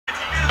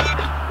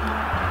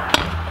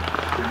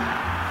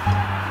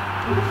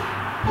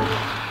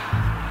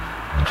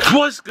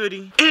What's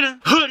goody in a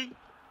hoodie,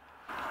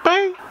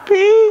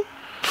 baby?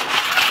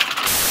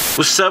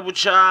 What's up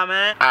with y'all,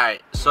 man?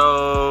 Alright,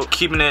 so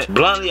keeping it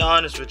bluntly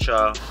honest with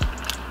y'all,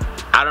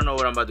 I don't know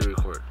what I'm about to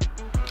record.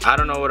 I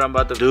don't know what I'm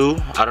about to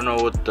do. I don't know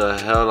what the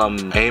hell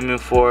I'm aiming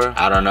for.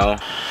 I don't know.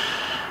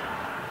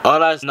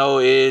 All I know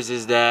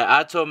is that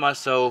I told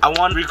myself I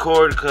want to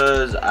record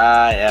because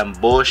I am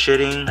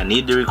bullshitting. I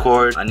need to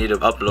record. I need to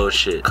upload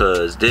shit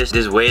because this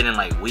waiting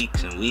like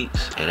weeks and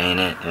weeks. It ain't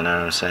it. You know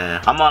what I'm saying?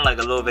 I'm on like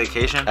a little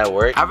vacation at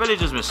work. I've really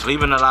just been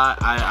sleeping a lot.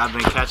 I've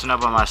been catching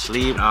up on my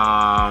sleep.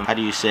 How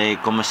do you say?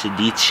 Como se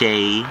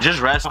dice?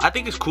 Just rest. I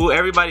think it's cool.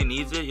 Everybody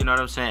needs it. You know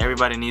what I'm saying?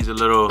 Everybody needs a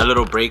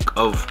little break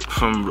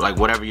from like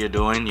whatever you're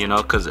doing. You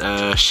know, because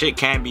shit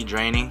can be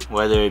draining,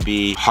 whether it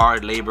be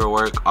hard labor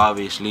work,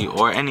 obviously,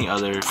 or any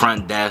other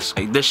front desk.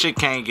 Like this shit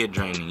can get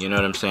draining, you know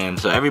what I'm saying?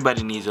 So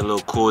everybody needs a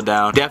little cool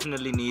down.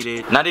 Definitely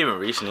needed. Not even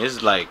recently,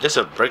 it's like just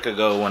a break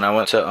ago when I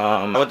went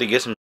to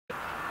get some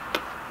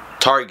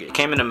Target.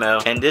 Came in the mail,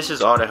 and this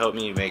is all that helped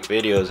me make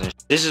videos, and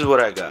this is what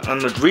I got.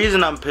 And the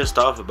reason I'm pissed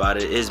off about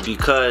it is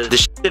because the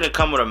shit didn't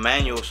come with a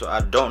manual, so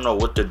I don't know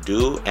what to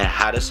do and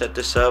how to set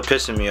this up.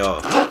 Pissing me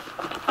off.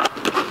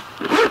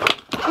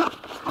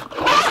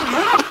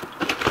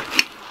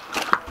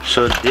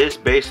 So this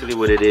basically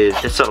what it is.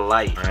 It's a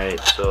light, right?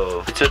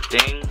 So it's a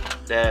thing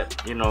that,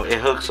 you know,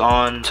 it hooks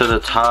on to the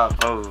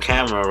top of the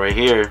camera right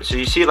here. So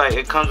you see, like,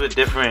 it comes with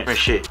different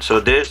shit. So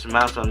this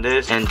mounts on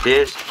this, and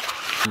this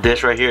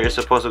right here is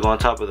supposed to go on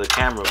top of the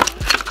camera.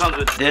 It comes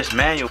with this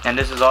manual, and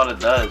this is all it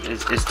does.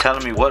 It's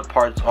telling me what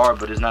parts are,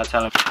 but it's not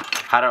telling me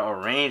how to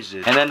arrange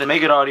this. And then to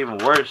make it all even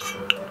worse,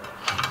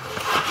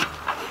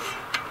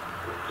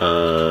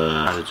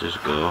 how did this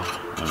go?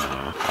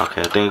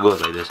 Okay, I think it goes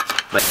like this.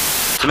 But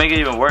to make it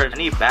even worse, I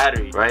need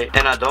batteries, right?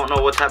 And I don't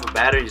know what type of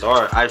batteries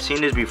are. I've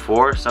seen this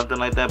before, something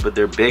like that, but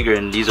they're bigger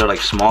and these are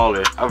like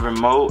smaller. A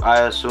remote,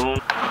 I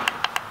assume.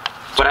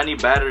 But I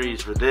need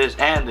batteries for this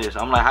and this.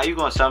 I'm like, how you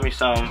gonna sell me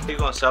something? How you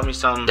gonna sell me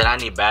something that I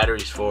need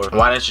batteries for?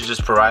 Why don't you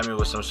just provide me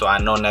with some so I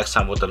know next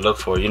time what to look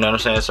for? You know what I'm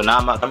saying? So now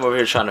I'm over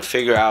here trying to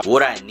figure out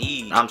what I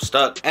need. I'm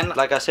stuck. And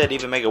like I said, to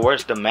even make it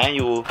worse, the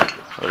manual,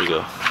 where'd it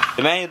go?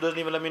 The manual doesn't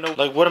even let me know,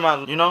 like, what am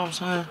I, you know what I'm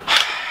saying?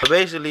 But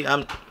basically,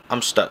 I'm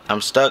stuck. I'm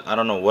stuck. I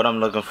don't know what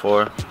I'm looking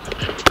for.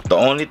 The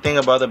only thing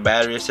about the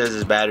battery, it says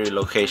is battery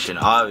location.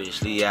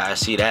 Obviously, yeah, I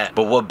see that.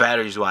 But what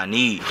batteries do I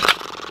need?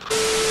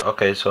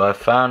 Okay, so I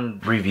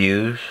found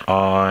reviews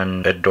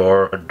on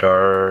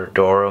adorama.com.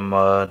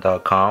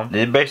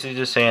 They're basically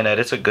just saying that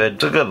it's a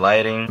good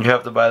lighting. You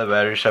have to buy the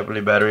battery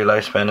separately. Battery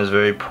lifespan is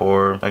very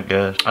poor, I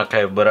guess.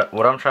 Okay, but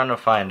what I'm trying to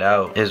find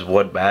out is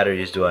what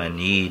batteries do I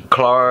need.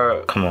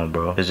 Clara, come on,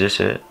 bro. Is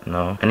this it?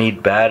 No. I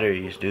need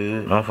batteries,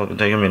 dude. Don't fucking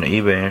take me to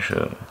eBay and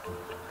shit.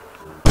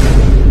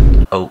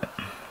 Oh.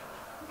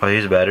 Are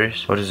these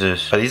batteries? What is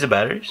this? Are these the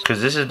batteries?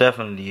 Because this is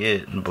definitely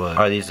it, but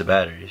are these the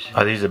batteries?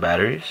 Are these the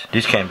batteries?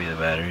 These can't be the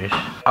batteries.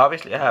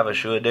 Obviously, I have a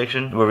shoe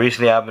addiction, but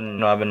recently I've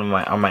been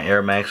on my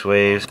Air Max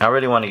waves. I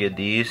really want to get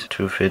these,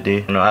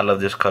 $250. You know, I love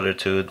this color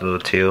too, the little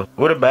teal.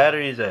 Where the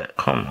batteries at?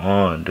 Come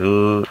on,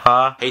 dude.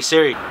 Huh? Hey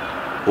Siri,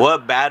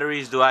 what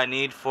batteries do I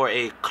need for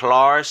a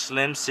Clar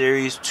Slim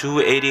Series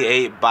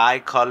 288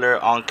 bi-color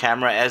on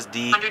camera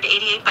SD?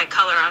 188 by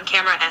color on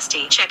camera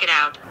SD. Check it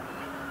out.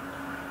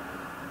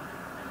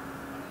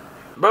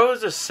 Bro,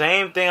 it's the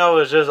same thing I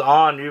was just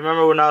on. You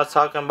remember when I was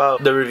talking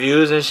about the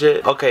reviews and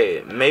shit?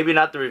 Okay, maybe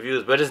not the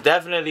reviews, but it's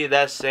definitely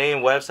that same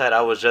website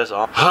I was just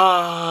on.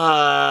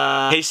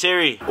 Hey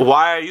Siri,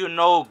 why are you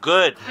no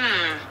good?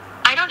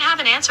 I don't have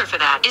an answer for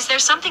that. Is there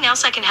something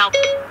else I can help?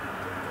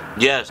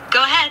 Yes.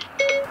 Go ahead.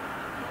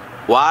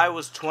 Why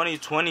was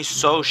 2020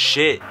 so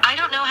shit? I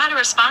don't know how to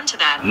respond to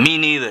that. Me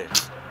neither.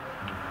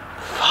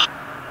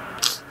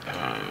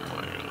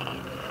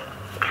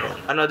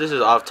 I know this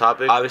is off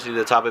topic. Obviously,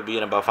 the topic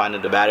being about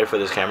finding the battery for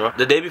this camera.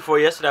 The day before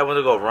yesterday, I went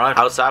to go run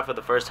outside for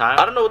the first time.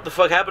 I don't know what the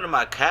fuck happened to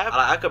my calf.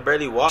 I could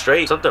barely walk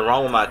straight. Something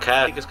wrong with my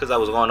calf. I think it's because I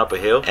was going up a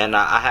hill and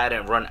I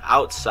hadn't run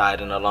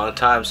outside in a long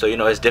time. So, you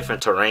know, it's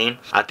different terrain.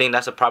 I think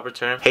that's a proper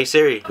term. Hey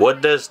Siri,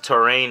 what does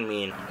terrain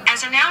mean?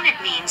 As a noun,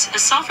 it means a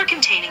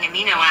sulfur-containing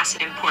amino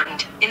acid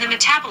important in the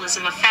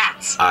metabolism of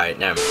fats. Alright,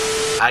 never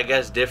mind. I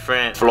guess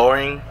different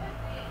flooring.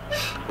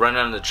 Running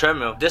on the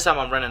treadmill. This time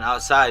I'm running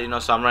outside, you know,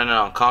 so I'm running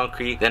on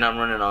concrete, then I'm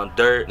running on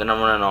dirt, then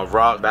I'm running on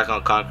rock, back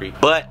on concrete.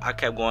 But I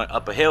kept going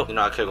up a hill, you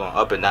know, I kept going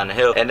up and down the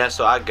hill. And then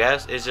so I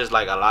guess it's just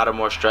like a lot of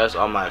more stress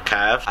on my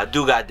calf. I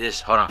do got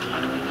this. Hold on.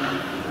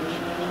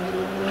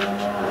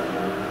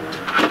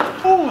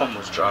 Ooh,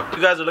 almost dropped.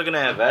 You guys are looking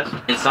to invest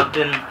in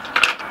something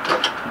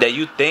that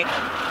you think,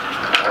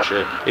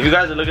 shit. If you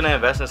guys are looking to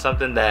invest in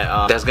something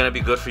that that's gonna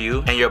be good for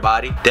you and your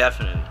body,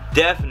 definitely.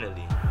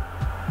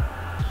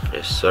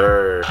 Yes,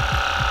 sir.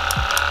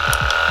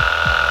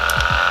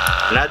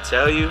 When I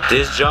tell you,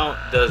 this joint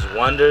does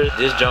wonders.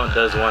 This joint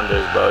does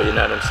wonders, bro. You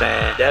know what I'm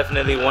saying?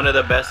 Definitely one of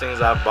the best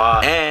things I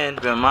bought. And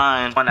keep in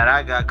mind, one that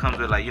I got comes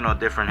with, like, you know,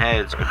 different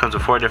heads. It comes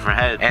with 4 different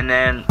heads. And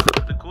then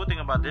the cool thing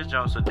about about this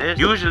jump. So this,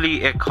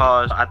 usually it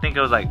costs, I think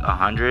it was like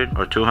 100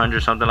 or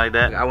 200, something like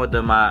that. I went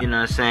to my, you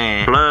know what I'm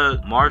saying,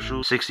 plug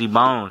Marshall 60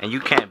 bones, and you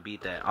can't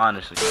beat that,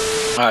 honestly.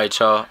 All right,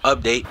 y'all,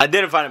 update. I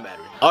didn't find a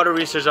battery. All the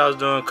research I was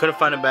doing, couldn't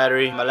find a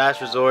battery. My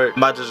last resort, I'm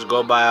about to just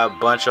go buy a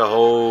bunch of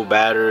whole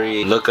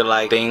battery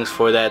lookalike things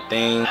for that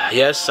thing.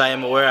 Yes, I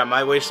am aware I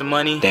might waste some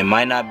money. They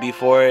might not be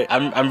for it.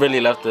 I'm really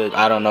left to,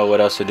 I don't know what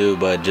else to do,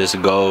 but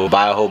just go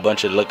buy a whole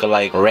bunch of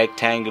lookalike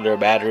rectangular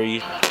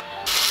batteries.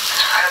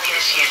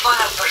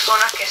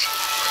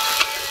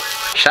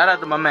 Shout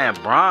out to my man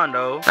Bron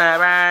though.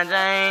 Brian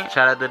James.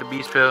 Shout out to the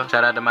Beast Pill.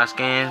 Shout out to my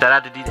skin. Shout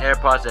out to these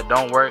AirPods that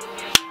don't work.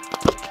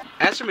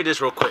 Answer me this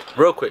real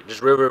quick,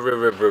 just real.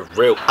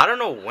 I don't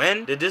know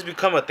when did this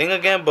become a thing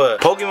again, but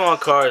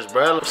Pokemon cards,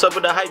 bro. What's up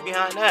with the hype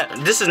behind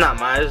that? This is not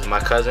mine, this is my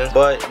cousin.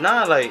 But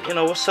nah, like, you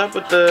know, what's up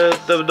with the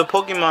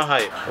Pokemon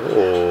hype?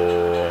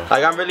 Oh,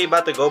 like I'm really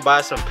about to go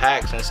buy some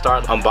packs and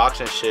start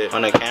unboxing shit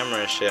on the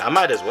camera and shit. I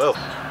might as well.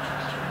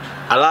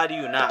 I lie to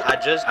you not. I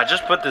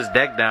just put this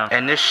deck down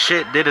and this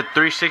shit did a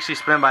 360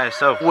 spin by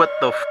itself. What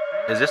the f?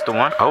 Is this the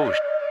one? Oh,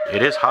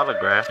 it is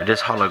holograph. It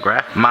is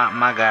holograph.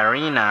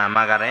 Magarena.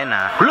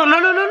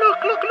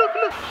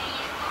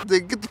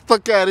 Look. Get the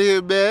fuck out of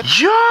here, man.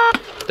 Yeah.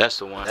 That's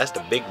the one. That's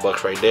the big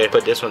bucks right there.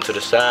 Put this one to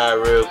the side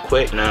real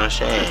quick. You know what I'm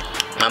saying?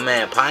 My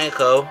man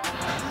Pineco.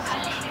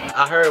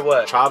 I heard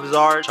what?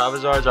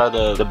 Charizards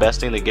are the best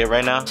thing to get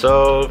right now.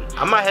 So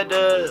I might head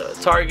to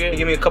Target,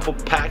 give me a couple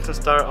packs and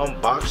start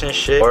unboxing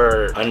shit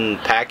or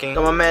unpacking.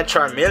 Got my man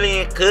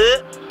Charmeleon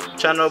Cut.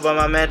 Trying to know about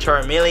my man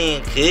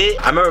Charmeleon Kid.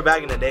 I remember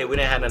back in the day we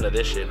didn't have none of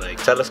this shit,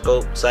 like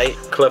telescope sight,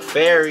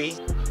 Clefairy.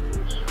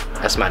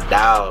 That's my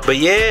dog. But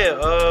yeah,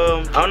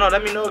 I don't know,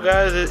 let me know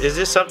guys, is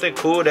this something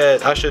cool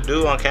that I should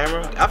do on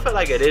camera? I feel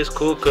like it is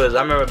cool because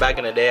I remember back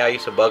in the day I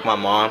used to bug my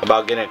mom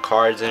about getting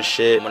cards and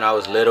shit when I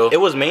was little. It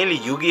was mainly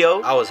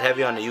Yu-Gi-Oh! I was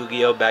heavy on the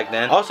Yu-Gi-Oh! Back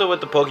then. Also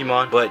with the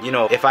Pokemon, but you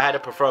know, if I had to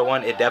prefer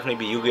one, it'd definitely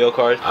be Yu-Gi-Oh!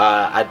 Cards.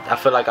 I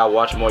feel like I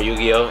watched more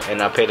Yu-Gi-Oh!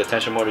 and I paid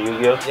attention more to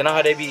Yu-Gi-Oh! You know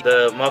how they be,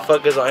 the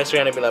motherfuckers on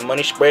Instagram, they be like,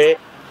 money spread,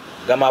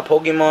 got my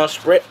Pokemon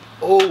spread.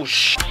 Oh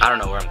I don't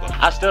know where I'm going.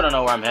 I still don't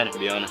know where I'm headed, to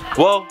be honest.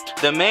 Well,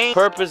 the main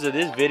purpose of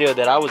this video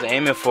that I was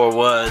aiming for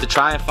was to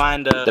try and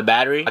find the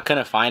battery. I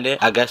couldn't find it.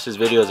 I guess this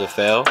video is a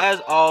fail.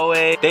 As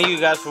always, thank you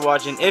guys for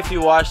watching. If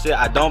you watched it,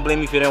 I don't blame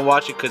you if you didn't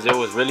watch it because there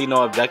was really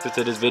no objective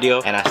to this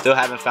video and I still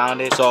haven't found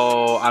it.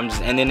 So I'm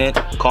just ending it.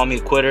 Call me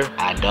a quitter.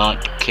 I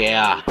don't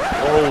care.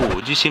 Oh,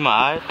 did you see my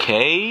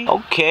eye?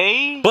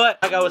 Okay. But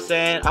like I was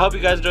saying, I hope you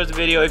guys enjoyed the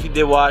video. If you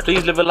did watch,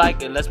 please leave a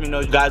like. It lets me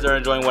know you guys are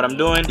enjoying what I'm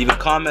doing. Leave a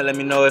comment. Let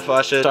me know if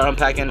I should start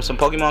unpacking some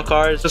Pokemon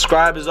cards.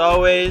 Subscribe as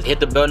always. Hit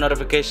the bell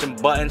notification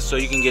button so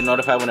you can get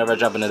notified whenever I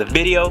drop another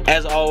video.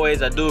 As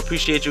always, I do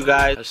appreciate you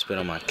guys. I spit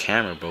on my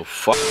camera, bro.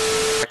 Fuck.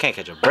 I can't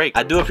catch a break.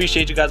 I do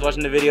appreciate you guys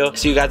watching the video.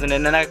 See you guys in the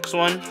next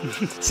one.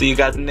 See you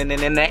guys in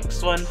the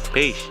next one.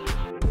 Peace.